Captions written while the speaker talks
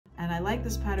like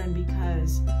this pattern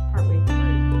because partway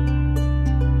through,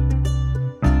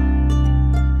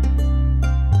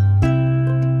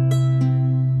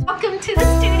 welcome to the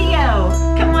studio.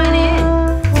 Come on in.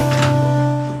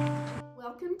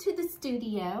 Welcome to the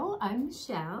studio. I'm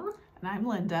Michelle. and I'm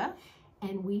Linda.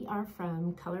 And we are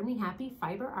from Color Me Happy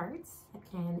Fiber Arts.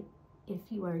 And if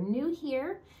you are new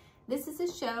here, this is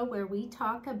a show where we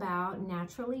talk about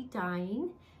naturally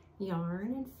dyeing yarn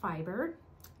and fiber,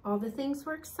 all the things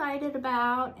we're excited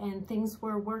about and things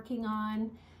we're working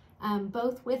on,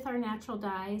 both with our natural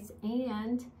dyes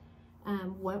and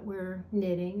what we're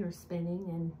knitting or spinning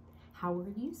and how we're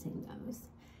using those.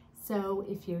 So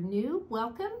if you're new,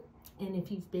 welcome. And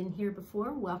if you've been here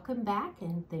before, welcome back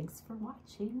and thanks for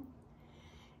watching.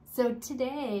 So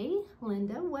today,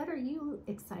 Linda, what are you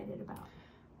excited about?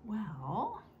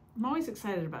 Well, I'm always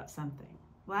excited about something.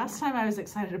 Last time I was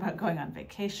excited about going on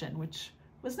vacation, which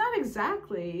was not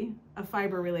exactly a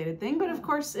fiber related thing, but of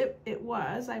course it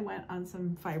was. I went on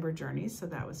some fiber journeys, so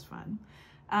that was fun.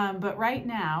 But right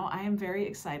now I am very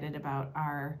excited about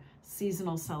our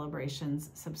seasonal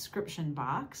celebrations subscription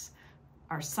box.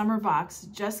 Our summer box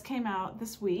just came out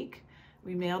this week.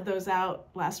 We mailed those out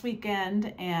last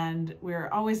weekend, and we're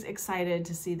always excited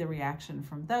to see the reaction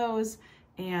from those.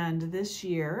 And this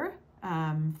year,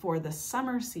 for the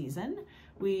summer season,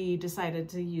 we decided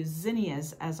to use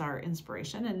zinnias as our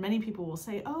inspiration. And many people will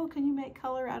say, oh, can you make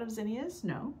color out of zinnias?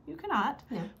 No, you cannot.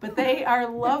 No. But they are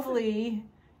lovely,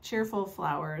 cheerful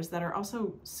flowers that are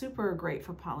also super great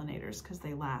for pollinators because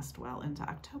they last well into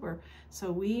October.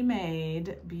 So we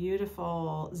made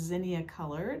beautiful zinnia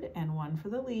colored and one for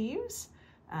the leaves,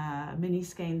 mini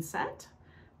skein set.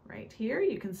 Right here,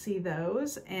 you can see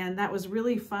those, and that was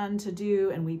really fun to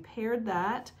do, and we paired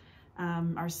that.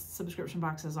 Our subscription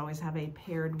boxes always have a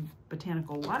paired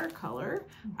botanical watercolor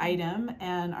item,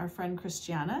 and our friend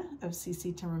Christiana of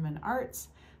CC Timmerman Arts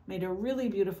made a really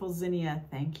beautiful zinnia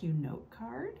thank you note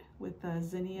card with the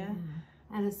zinnia.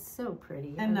 Yeah, that is so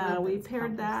pretty. And we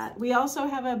paired that. We also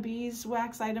have a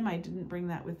beeswax item. I didn't bring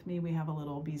that with me. We have a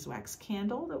little beeswax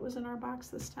candle that was in our box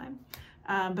this time.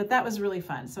 But that was really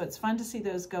fun. So it's fun to see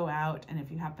those go out. And if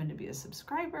you happen to be a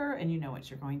subscriber and you know what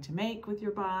you're going to make with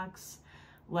your box,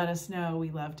 let us know.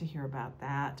 We love to hear about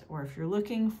that. Or if you're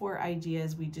looking for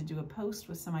ideas, we did do a post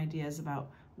with some ideas about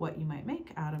what you might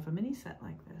make out of a mini set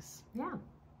like this. Yeah.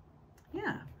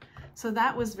 Yeah. So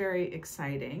that was very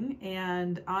exciting.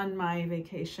 And on my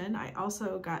vacation, I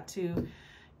also got to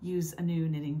use a new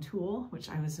knitting tool, which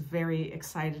I was very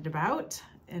excited about.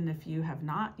 And if you have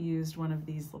not used one of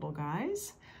these little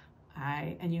guys,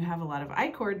 and you have a lot of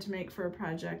I-cord to make for a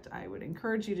project, I would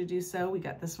encourage you to do so. We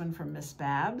got this one from Miss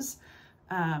Babs,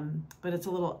 but it's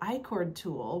a little I-cord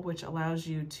tool which allows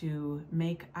you to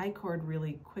make I-cord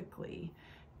really quickly.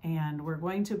 And we're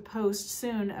going to post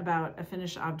soon about a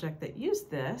finished object that used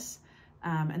this,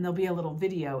 and there'll be a little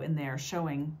video in there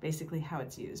showing basically how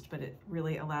it's used, but it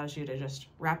really allows you to just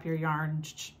wrap your yarn.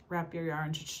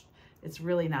 It's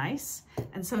really nice.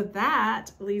 And so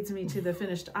that leads me to the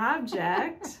finished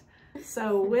object.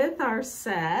 So with our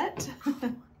set,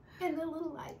 and the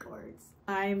little I-cords,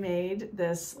 I made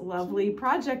this lovely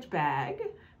project bag.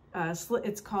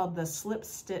 It's called the Slip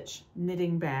Stitch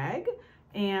Knitting Bag,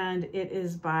 and it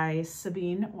is by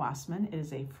Sabine Wassman. It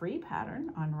is a free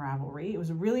pattern on Ravelry. It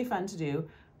was really fun to do.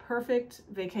 Perfect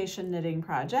vacation knitting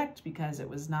project because it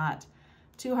was not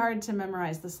too hard to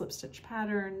memorize the slip stitch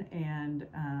pattern, and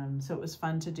so it was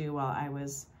fun to do while I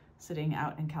was sitting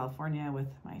out in California with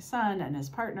my son and his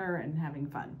partner and having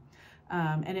fun.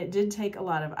 And it did take a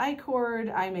lot of I-cord.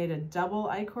 I made a double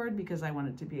I-cord because I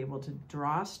wanted to be able to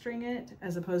drawstring it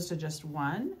as opposed to just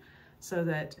one, so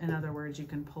that, in other words, you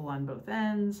can pull on both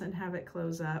ends and have it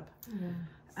close up.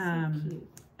 Yeah, so cute.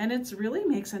 And it really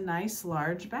makes a nice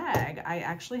large bag. I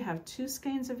actually have 2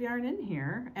 skeins of yarn in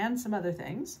here and some other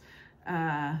things,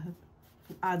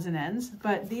 odds and ends,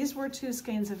 but these were 2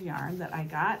 skeins of yarn that I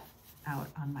got out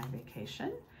on my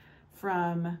vacation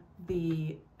from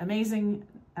the amazing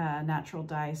natural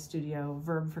dye studio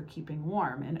Verb for Keeping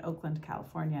Warm in Oakland,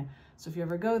 California. So if you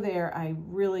ever go there, I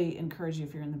really encourage you,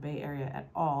 if you're in the Bay Area at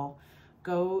all,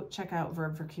 go check out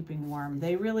Verb for Keeping Warm.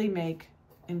 They really make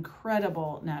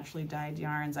incredible naturally dyed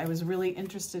yarns. I was really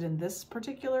interested in this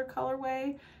particular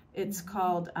colorway. It's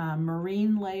called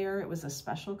Marine Layer. It was a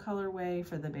special colorway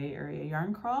for the Bay Area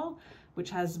Yarn Crawl, which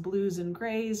has blues and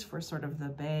grays for sort of the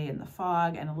bay and the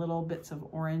fog, and a little bits of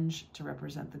orange to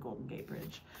represent the Golden Gate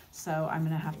Bridge. So I'm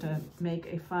gonna have to make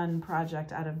a fun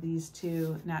project out of these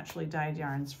 2 naturally dyed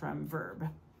yarns from Verb.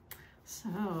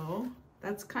 So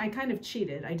that's, I kind of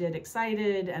cheated. I did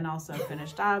excited and also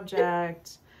finished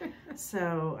object.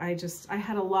 So I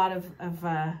had a lot of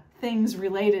things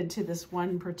related to this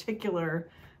one particular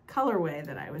colorway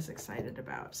that I was excited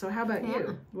about. So how about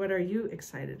you? What are you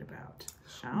excited about,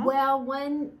 Michelle? Well,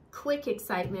 one quick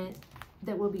excitement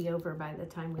that will be over by the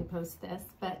time we post this,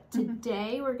 but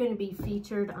today we're going to be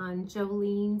featured on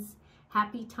Jolene's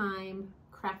Happy Time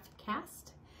Craft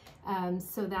Cast.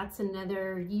 So that's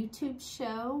another YouTube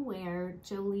show where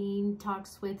Jolene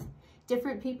talks with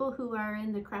different people who are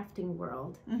in the crafting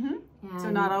world.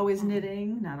 So not always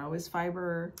knitting, not always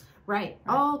fiber. Right,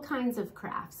 all kinds of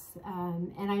crafts.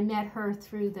 And I met her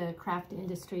through the Craft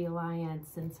Industry Alliance,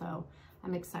 and so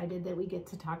I'm excited that we get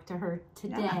to talk to her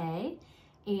today.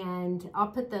 And I'll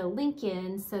put the link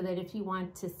in so that if you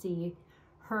want to see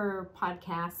her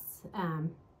podcasts,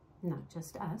 not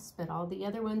just us, but all the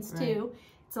other ones too,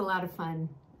 it's a lot of fun.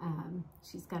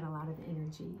 She's got a lot of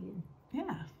energy. And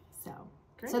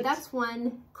so that's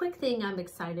one quick thing I'm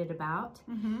excited about.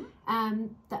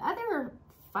 The other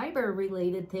fiber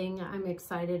related thing I'm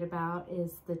excited about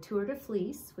is the Tour de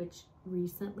Fleece, which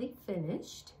recently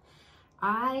finished.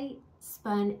 I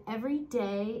spun every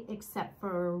day except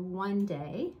for one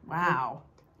day. Wow.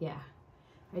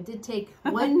 I did take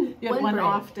one one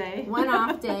off day. One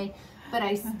off day, but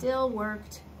I still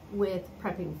worked with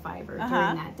prepping fiber during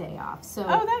that day off. So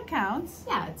that counts.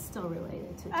 Yeah, it's still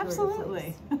related to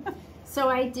Absolutely. Tour de Fleece. So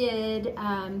I did,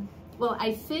 well,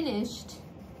 I finished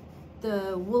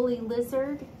the woolly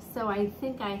lizard. So I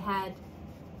think I had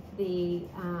the,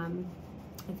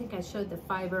 I think I showed the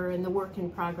fiber and the work in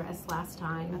progress last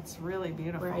time. That's really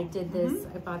beautiful. Where I did this,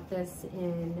 I bought this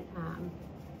in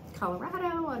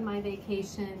Colorado on my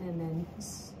vacation, and then.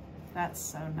 That's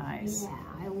so nice. Yeah,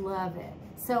 I love it.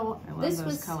 So I love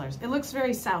those colors. It looks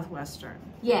very Southwestern.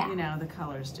 Yeah. You know, the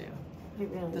colors do. It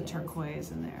really The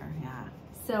turquoise in there,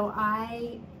 So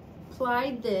I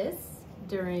applied this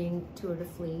during Tour de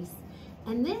Fleece,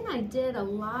 and then I did a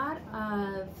lot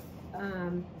of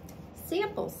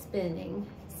sample spinning.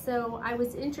 So I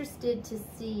was interested to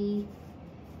see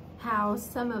how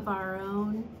some of our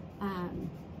own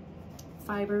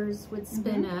fibers would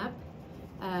spin up.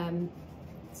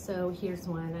 So here's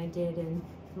one I did in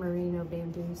merino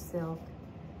bamboo silk.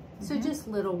 So just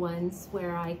little ones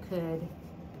where I could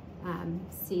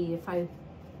see if I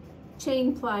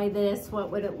chain ply this,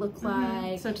 what would it look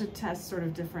like? So to test sort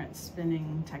of different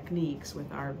spinning techniques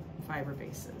with our fiber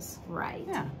bases. Right.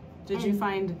 Yeah. Did you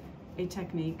find a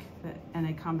technique and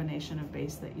a combination of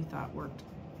base that you thought worked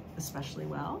especially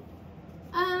well?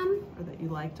 Or that you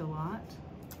liked a lot?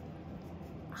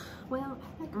 Well,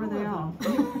 I like or they all?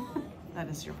 That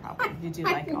is your problem. You do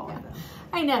like all of them.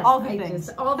 I know. All the things.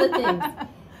 All the things.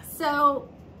 So,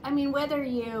 I mean,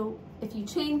 if you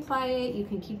chain ply it, you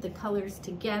can keep the colors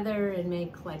together and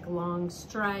make like long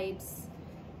stripes.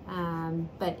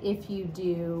 But if you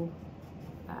do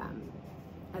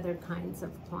other kinds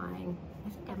of plying, I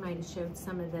think I might have showed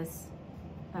some of this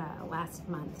last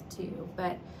month too.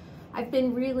 But I've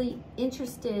been really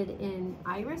interested in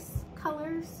iris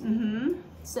colors.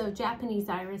 So Japanese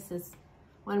iris is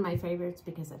one of my favorites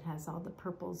because it has all the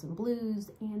purples and blues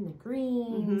and the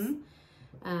greens.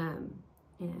 And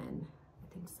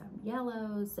I think some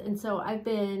yellows. And so I've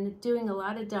been doing a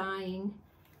lot of dyeing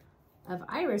of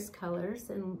iris colors,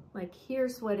 and like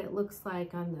here's what it looks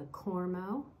like on the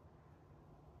Cormo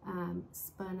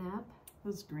spun up.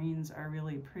 Those greens are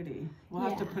really pretty. We'll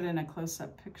have to put in a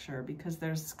close-up picture because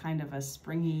there's kind of a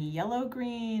springy yellow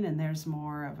green and there's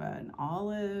more of an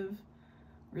olive,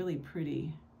 really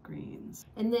pretty greens.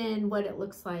 And then what it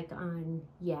looks like on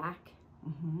yak.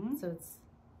 So it's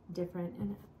different.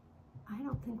 And I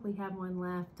don't think we have one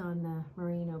left on the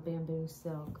merino bamboo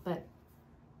silk, but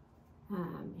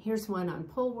here's one on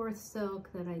Polworth silk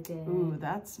that I did. Ooh,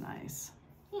 that's nice.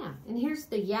 Yeah, and here's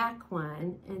the yak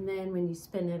one, and then when you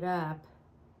spin it up,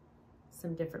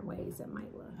 some different ways it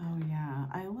might look. Oh yeah,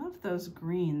 I love those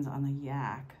greens on the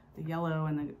yak. The yellow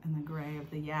and the gray of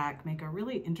the yak make a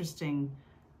really interesting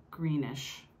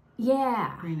greenish.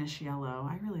 Yeah. Greenish yellow.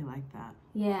 I really like that.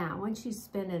 Yeah, once you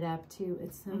spin it up too,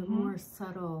 it's more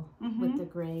subtle with the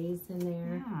grays in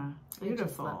there. Yeah,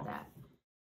 beautiful. I just love that.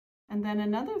 And then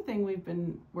another thing we've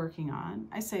been working on,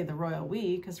 I say the royal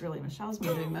we, because really Michelle's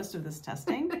been doing most of this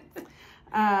testing.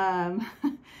 I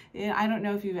don't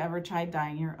know if you've ever tried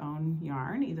dyeing your own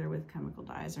yarn, either with chemical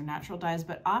dyes or natural dyes,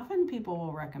 but often people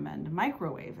will recommend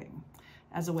microwaving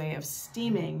as a way of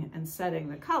steaming and setting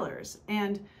the colors.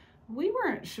 And we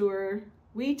weren't sure.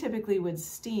 We typically would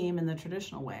steam in the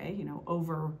traditional way, you know,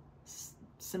 over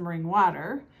simmering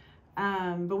water.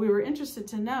 But we were interested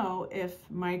to know if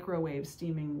microwave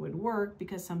steaming would work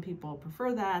because some people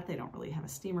prefer that. They don't really have a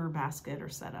steamer basket or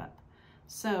setup.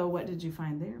 So what did you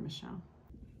find there, Michelle?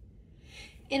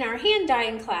 In our hand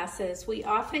dyeing classes, we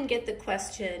often get the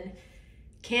question,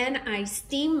 can I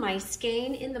steam my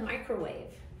skein in the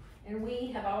microwave? And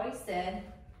we have always said,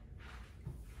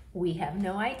 we have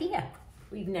no idea.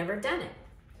 We've never done it.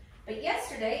 But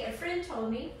yesterday, a friend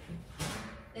told me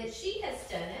that she has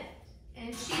done it,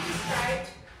 and she described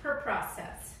her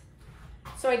process.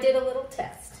 So I did a little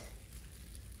test.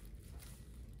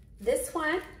 This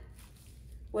one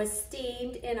was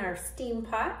steamed in our steam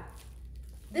pot.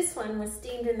 This one was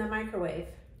steamed in the microwave.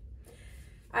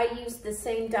 I used the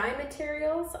same dye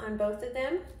materials on both of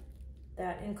them.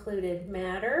 That included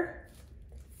madder,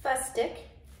 fustic,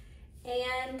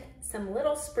 and some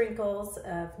little sprinkles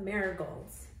of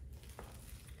marigolds.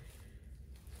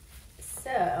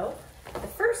 So the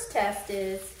first test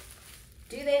is,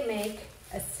 do they make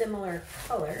a similar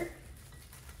color?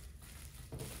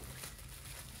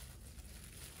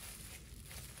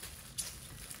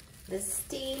 The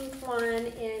steamed one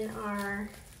in our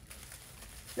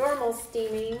normal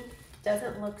steaming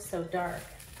doesn't look so dark.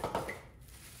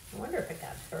 I wonder if it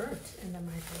got burnt in the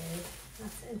microwave.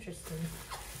 That's interesting.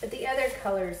 But the other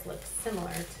colors look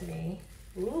similar to me.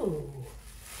 Ooh.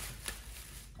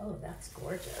 Oh, that's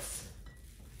gorgeous.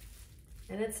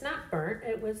 And it's not burnt.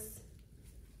 It was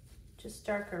just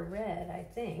darker red, I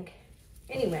think.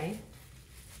 Anyway,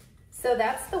 so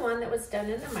that's the one that was done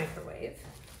in the microwave.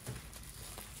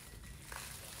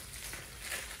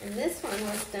 And this one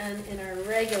was done in our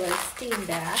regular steam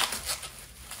bath.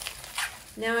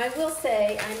 Now I will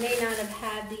say I may not have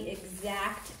had the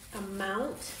exact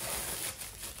amount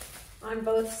on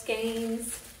both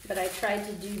skeins, but I tried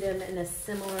to do them in a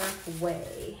similar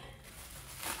way.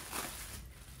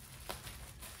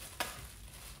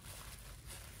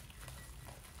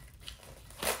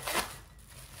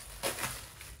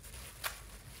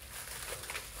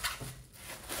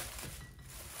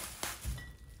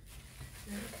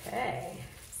 Okay,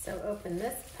 so open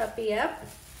this puppy up.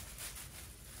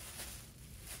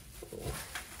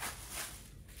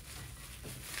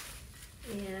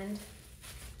 And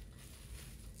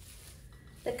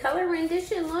the color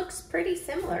rendition looks pretty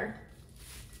similar.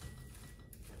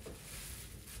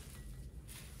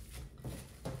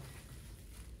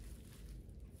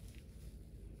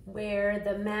 Where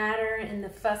the madder and the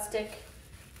fustic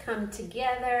come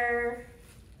together.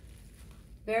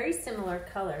 Very similar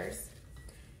colors.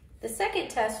 The second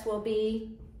test will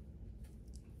be,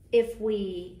 if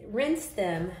we rinse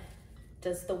them,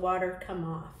 does the water come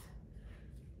off?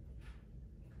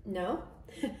 No,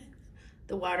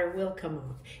 the water will come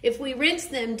off. If we rinse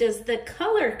them, does the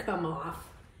color come off?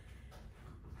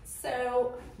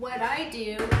 So what I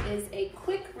do is a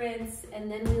quick rinse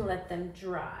and then we let them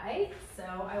dry. So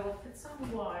I will put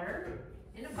some water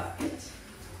in a bucket.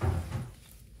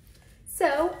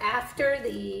 So after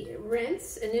the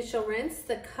rinse, initial rinse,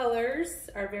 the colors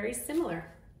are very similar.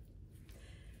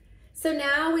 So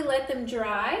now we let them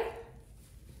dry.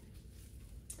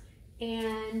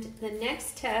 And the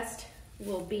next test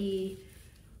will be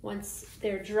once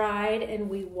they're dried and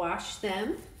we wash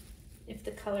them, if the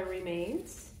color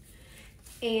remains.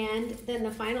 And then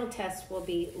the final test will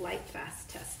be light fast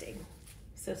testing.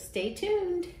 So stay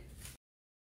tuned.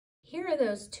 Here are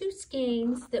those two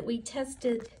skeins that we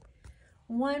tested,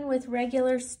 one with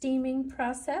regular steaming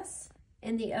process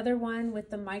and the other one with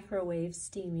the microwave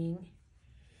steaming.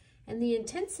 And the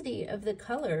intensity of the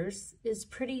colors is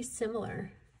pretty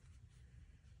similar.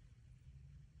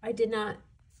 I did not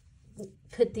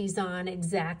put these on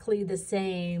exactly the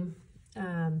same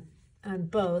on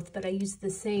both, but I used the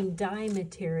same dye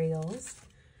materials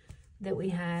that we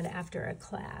had after a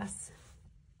class.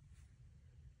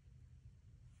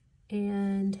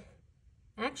 And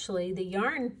actually the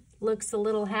yarn looks a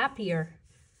little happier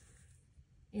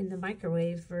in the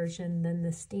microwave version than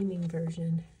the steaming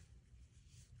version.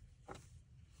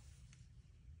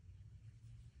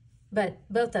 But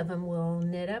both of them will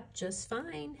knit up just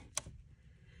fine.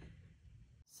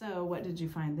 So what did you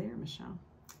find there, Michelle?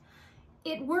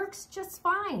 It works just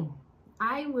fine.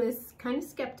 I was kind of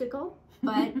skeptical,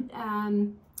 but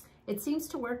it seems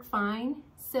to work fine.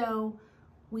 So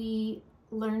we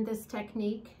learned this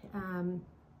technique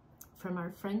from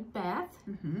our friend Beth,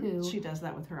 who she does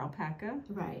that with her alpaca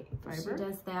fiber. She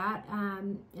does that,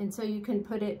 and so you can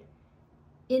put it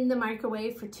in the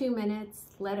microwave for 2 minutes,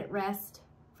 let it rest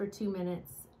for 2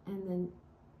 minutes, and then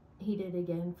heat it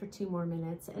again for 2 more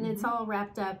minutes. And it's all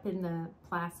wrapped up in the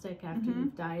plastic after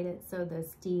you've dyed it, so the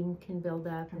steam can build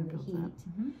up and the heat.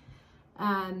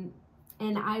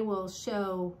 And I will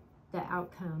show the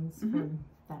outcomes from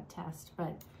that test.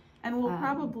 And we'll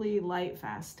probably light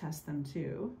fast test them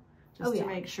too, just to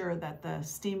make sure that the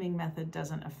steaming method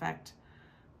doesn't affect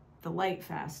the light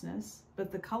fastness.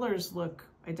 But the colors look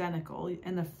identical,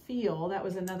 and the feel, that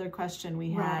was another question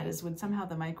we had, is would somehow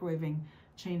the microwaving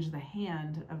change the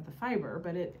hand of the fiber?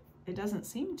 But it doesn't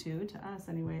seem to us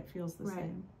anyway. It feels the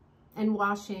same. And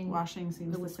washing seems the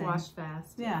same. It was washed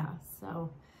fast. Yeah. So,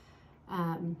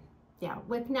 yeah,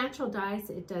 with natural dyes,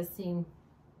 it does seem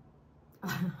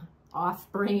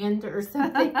off-brand or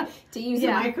something to use a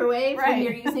microwave when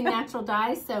you're using natural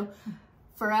dyes. So,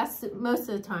 for us, most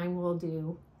of the time we'll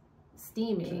do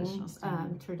steaming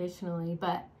traditionally,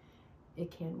 but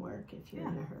it can work if you're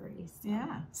in a hurry. So.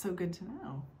 Yeah, so good to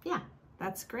know. Yeah.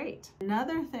 That's great.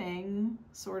 Another thing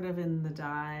sort of in the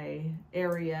dye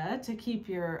area to keep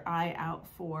your eye out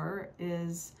for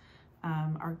is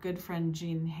our good friend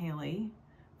Jean Haley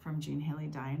from Jean Haley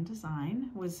Dye and Design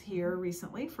was here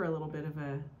recently for a little bit of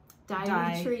a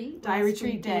dye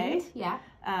retreat day. Yeah.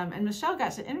 And Michelle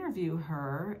got to interview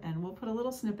her, and we'll put a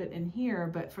little snippet in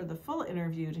here, but for the full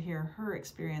interview to hear her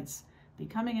experience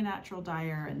becoming a natural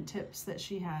dyer and tips that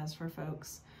she has for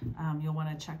folks, you'll want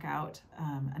to check out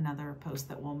another post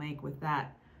that we'll make with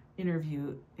that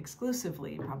interview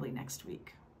exclusively probably next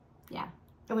week. Yeah,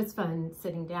 it was fun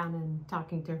sitting down and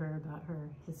talking to her about her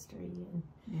history and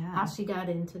how she got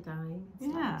into dyeing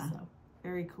and stuff, so.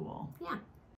 Very cool. Yeah.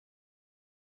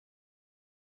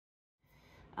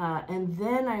 And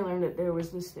then I learned that there was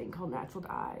this thing called natural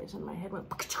dyes, and my head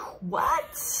went,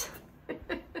 what?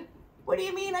 What do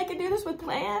you mean I could do this with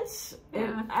plants?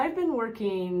 Yeah. And I've been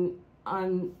working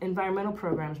on environmental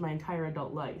programs my entire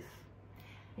adult life.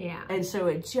 Yeah. And so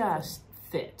it just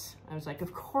fit. I was like,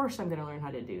 of course I'm going to learn how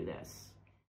to do this.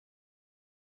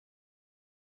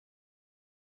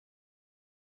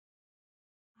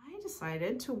 I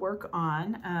decided to work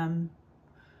on,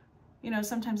 you know,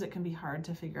 sometimes it can be hard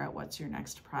to figure out what's your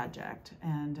next project.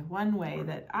 And one way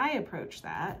that I approach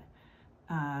that,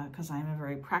 because I'm a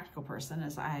very practical person,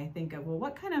 is I think of, well,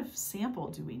 what kind of sample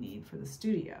do we need for the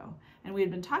studio? And we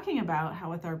had been talking about how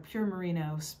with our Pure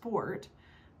Merino Sport,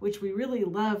 which we really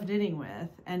love knitting with,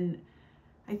 and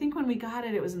I think when we got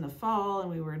it, it was in the fall, and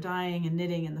we were dyeing and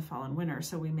knitting in the fall and winter,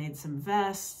 so we made some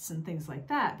vests and things like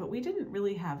that, but we didn't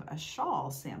really have a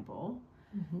shawl sample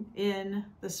in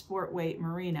the Sport Weight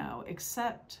Merino,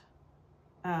 except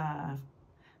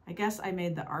I guess I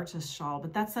made the artist shawl,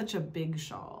 but that's such a big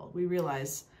shawl. We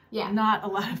realize not a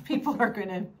lot of people are going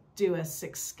to do a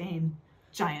 6-skein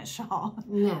giant shawl.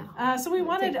 No. So we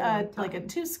wanted like a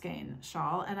 2-skein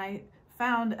shawl, and I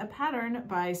found a pattern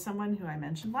by someone who I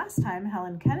mentioned last time,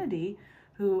 Helen Kennedy,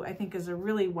 who I think is a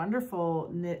really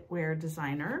wonderful knitwear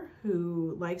designer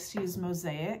who likes to use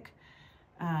mosaic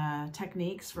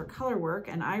techniques for color work,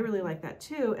 and I really like that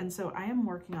too. And so I am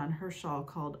working on her shawl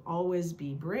called Always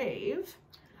Be Brave,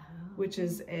 which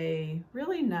is a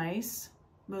really nice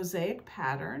mosaic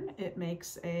pattern. It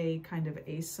makes a kind of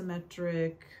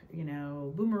asymmetric, you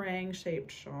know, boomerang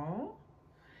shaped shawl.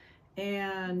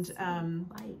 And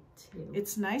light too.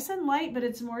 It's nice and light, but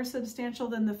it's more substantial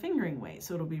than the fingering weight,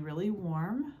 so it'll be really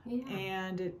warm. Yeah.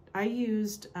 And I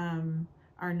used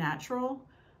our natural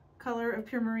color of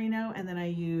Pure Merino, and then I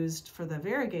used for the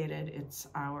variegated, it's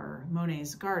our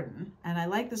Monet's Garden. And I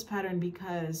like this pattern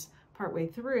because partway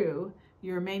through,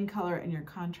 your main color and your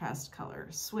contrast color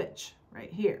switch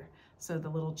right here. So the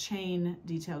little chain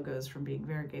detail goes from being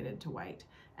variegated to white.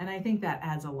 And I think that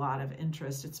adds a lot of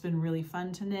interest. It's been really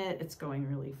fun to knit. It's going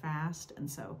really fast. And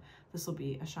so this will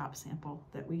be a shop sample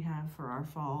that we have for our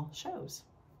fall shows.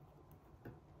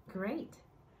 Great.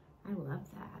 I love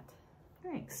that.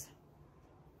 Thanks.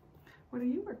 What are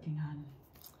you working on?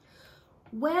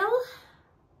 Well,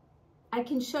 I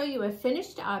can show you a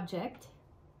finished object,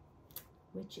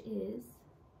 which is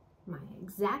my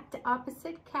exact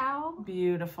opposite cowl.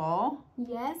 Beautiful.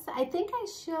 Yes, I think I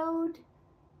showed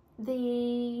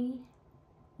the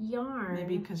yarn.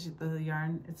 Maybe because the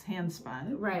yarn, it's hand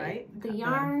spun, right? The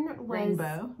yarn was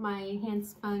rainbow. My hand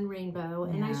spun rainbow,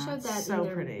 and I showed that so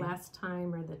either pretty. Last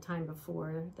time or the time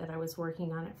before that I was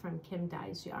working on it from Kim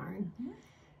Dye's yarn.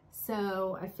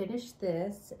 So I finished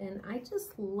this, and I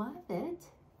just love it.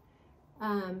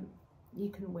 You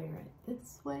can wear it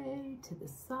this way, to the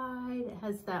side. It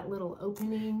has that little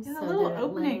opening. Yeah, the little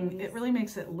opening, it really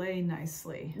makes it lay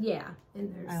nicely. Yeah,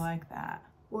 and there's. I like that.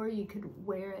 Or you could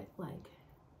wear it like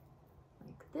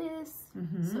this,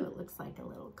 so it looks like a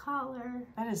little collar.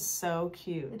 That is so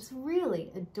cute. It's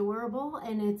really adorable,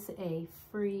 and it's a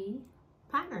free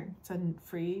pattern. It's a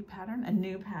free pattern, a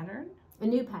new pattern? A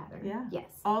new pattern, yeah. Yes.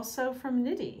 Also from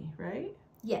Knitty, right?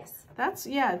 Yes. That's,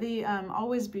 yeah, the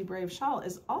Always Be Brave shawl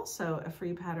is also a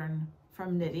free pattern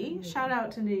from Knitty. Shout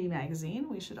out to Knitty Magazine.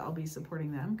 We should all be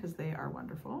supporting them because they are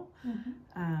wonderful.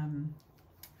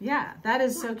 Yeah, that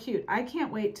is so cute. I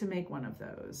can't wait to make one of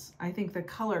those. I think the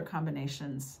color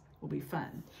combinations will be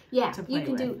fun. Yeah, to play you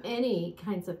can with. do any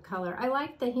kinds of color. I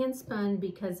like the hand spun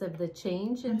because of the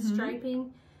change in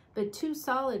striping, but two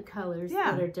solid colors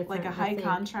that are different. Like a high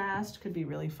contrast could be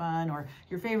really fun, or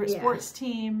your favorite sports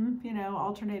team, you know,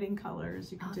 alternating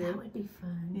colors you could do. That would be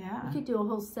fun. Yeah. You could do a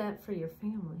whole set for your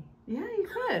family. Yeah, you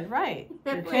could, right.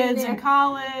 Your Right kids there. in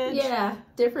college. Yeah,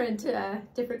 different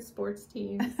sports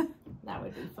teams. That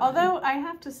would be fun. Although I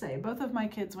have to say, both of my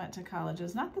kids went to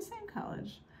colleges, not the same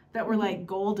college, that were like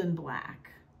gold and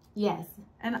black. Yes.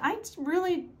 And I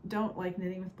really don't like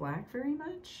knitting with black very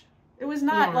much. It was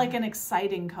not like an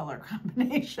exciting color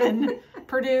combination.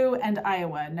 Purdue and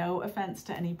Iowa. No offense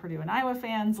to any Purdue and Iowa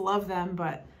fans. Love them,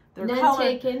 but their None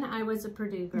taken. I was a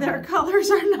Purdue girl. Their colors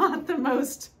are not the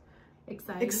most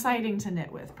exciting to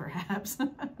knit with, perhaps.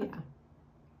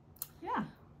 Yeah.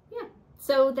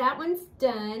 So that one's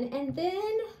done. And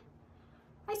then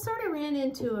I sort of ran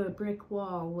into a brick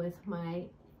wall with my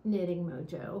knitting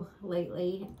mojo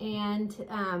lately.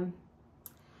 And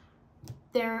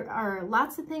there are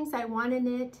lots of things I want to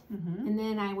knit. And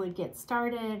then I would get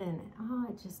started and, oh,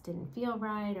 it just didn't feel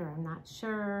right, or I'm not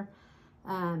sure.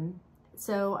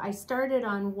 So I started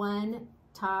on one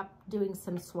top doing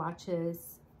some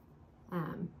swatches.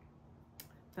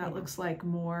 That looks like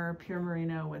more pure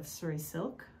merino with Surrey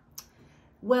silk.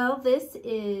 Well, this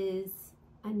is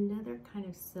another kind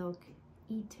of silk,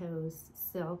 Ito's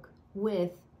silk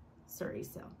with Surrey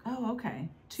silk. Oh, okay.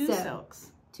 Two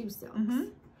silks.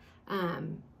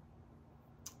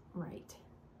 Right.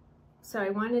 So I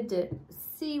wanted to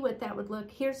see what that would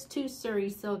look. Here's two Surrey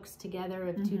silks together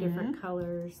of two different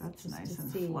colors. That's nice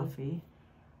and fluffy.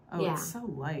 Oh, Yeah. it's so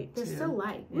light, They're too. so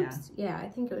light. Oops. Yeah, I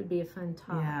think it would be a fun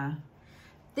top. Yeah.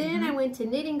 Then I went to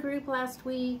knitting group last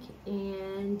week,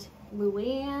 and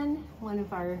Luann, one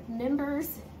of our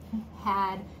members,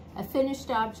 had a finished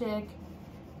object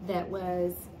that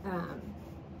was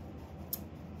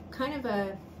kind of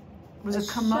a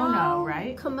kimono,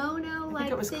 right? Kimono-like I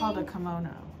think it was thing. called a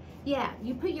kimono. Yeah,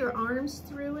 you put your arms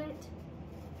through it.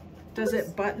 Does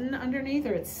it button underneath,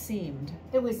 or it's seamed?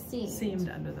 It was seamed. Seamed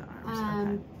under the arms,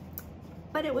 okay.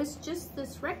 But it was just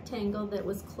this rectangle that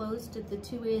was closed at the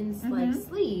two ends like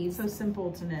sleeves. So simple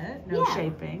to knit, no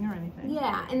shaping or anything.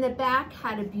 Yeah, and the back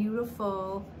had a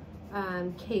beautiful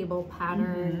cable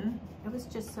pattern. It was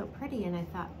just so pretty, and I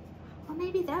thought, well,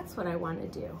 maybe that's what I want to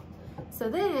do. So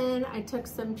then I took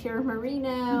some pure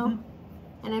merino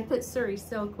and I put Surrey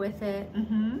silk with it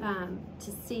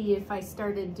to see if I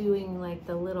started doing like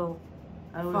the little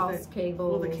false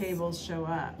cables. Will the cables show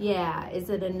up? Yeah, is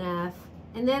it enough?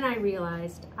 And then I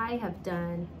realized I have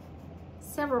done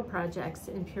several projects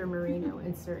in pure merino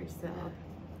and Surrey silk.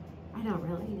 I don't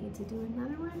really need to do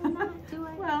another one in that, do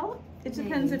I? Well, it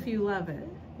depends if you love it.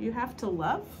 You have to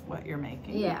love what you're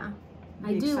making. Yeah,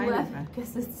 I do love it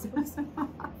because it's so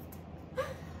soft.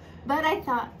 But I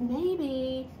thought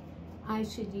maybe I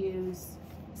should use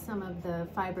some of the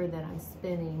fiber that I'm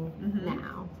spinning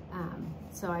now.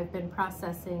 So I've been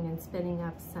processing and spinning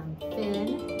up some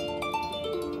fin.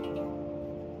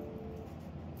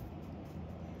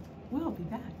 We'll be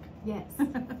back. Yes.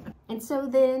 And so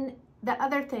then the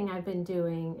other thing I've been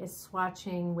doing is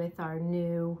swatching with our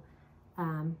new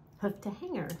hoof to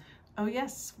hanger. Oh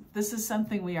yes, this is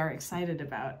something we are excited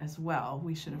about as well.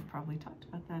 We should have probably talked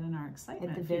about that in our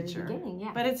excitement at the very feature. beginning,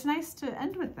 yeah. But it's nice to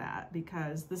end with that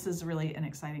because this is really an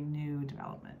exciting new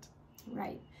development.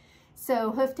 Right.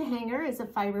 So hoof to hanger is a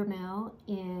fiber mill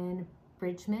in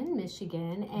Bridgman,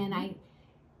 Michigan, and I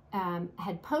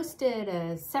had posted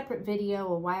a separate video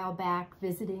a while back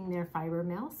visiting their fiber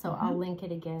mill, so I'll link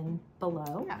it again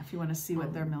below. Yeah, if you want to see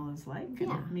what their mill is like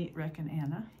and meet Rick and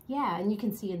Anna. Yeah, and you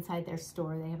can see inside their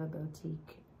store they have a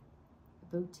boutique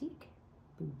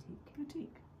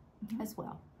as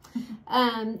well.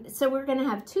 So we're going to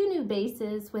have two new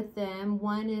bases with them.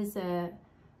 One is a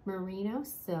merino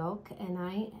silk, and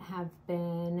I have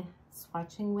been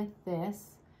swatching with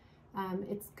this.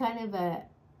 It's kind of a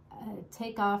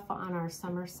takeoff on our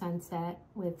summer sunset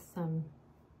with some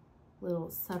little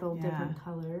subtle different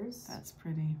colors. That's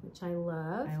pretty. Which I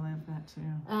love. I love that too.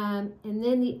 And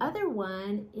then the other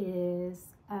one is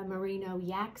a merino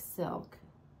yak silk.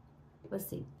 Let's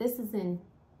see, this is in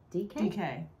DK?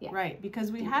 DK, right,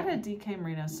 because we had a DK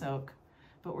merino silk,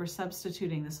 but we're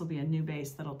substituting, this will be a new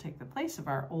base that'll take the place of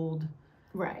our old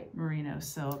merino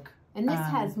silk. And this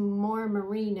has more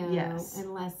merino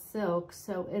and less silk,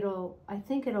 so I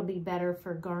think it'll be better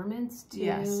for garments too.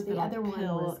 Yes, the other one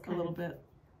was a little bit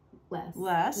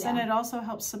less. And it also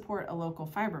helps support a local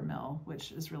fiber mill,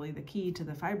 which is really the key to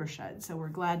the fiber shed. So we're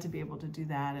glad to be able to do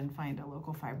that and find a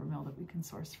local fiber mill that we can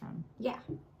source from. Yeah,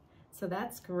 so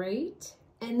that's great.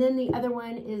 And then the other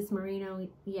one is merino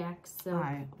yak silk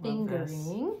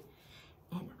fingering.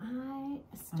 And I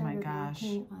started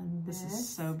working on this. This is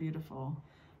so beautiful.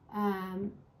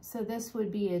 So this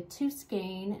would be a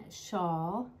 2-skein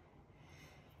shawl.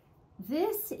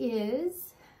 This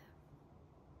is,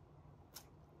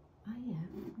 I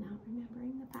am not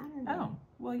remembering the pattern. Oh,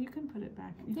 well, you can put it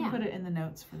back. You can put it in the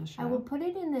notes for the show. I will put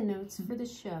it in the notes for the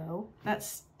show. That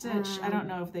stitch, I don't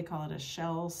know if they call it a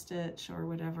shell stitch or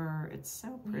whatever. It's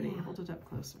so pretty. Hold it up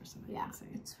closer so they can see.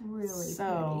 It's really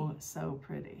so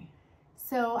pretty.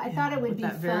 So I thought it would be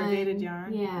that fun, variegated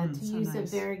yarn. to use a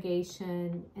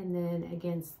variegation and then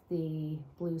against the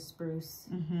blue spruce.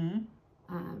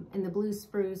 And the blue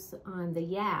spruce on the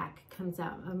yak comes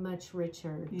out a much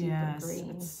richer, deeper green.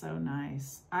 It's so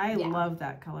nice. I love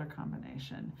that color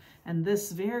combination. And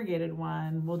this variegated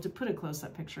one, we'll put a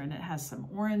close-up picture, and it has some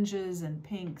oranges and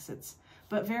pinks.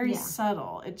 But very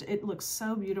subtle. It looks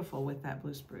so beautiful with that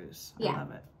blue spruce. I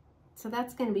love it. So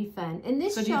that's going to be fun. And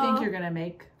this shawl, do you think you're going to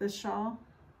make this shawl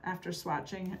after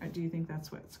swatching, or do you think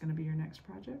that's what's going to be your next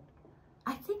project?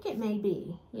 I think it may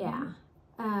be, yeah.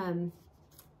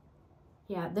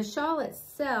 Yeah, the shawl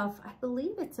itself, I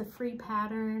believe it's a free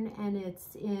pattern, and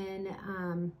it's in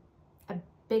a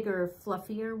bigger,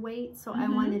 fluffier weight. So I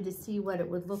wanted to see what it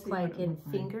would look like in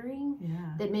fingering.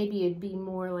 That maybe it'd be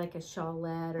more like a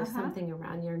shawlette or something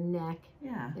around your neck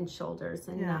and shoulders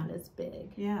and not as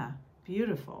big. Yeah,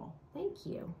 beautiful. Thank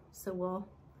you. So we'll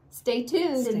stay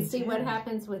tuned and see what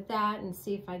happens with that and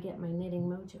see if I get my knitting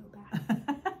mojo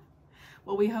back.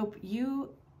 Well, we hope you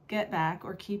get back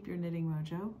or keep your knitting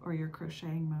mojo or your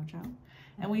crocheting mojo.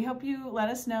 And we hope you let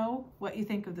us know what you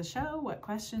think of the show, what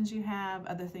questions you have,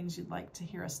 other things you'd like to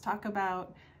hear us talk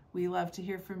about. We love to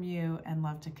hear from you and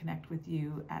love to connect with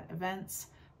you at events.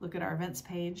 Look at our events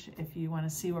page if you want to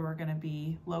see where we're going to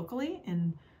be locally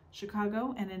in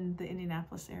Chicago and in the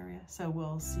Indianapolis area. So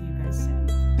we'll see you guys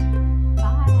soon.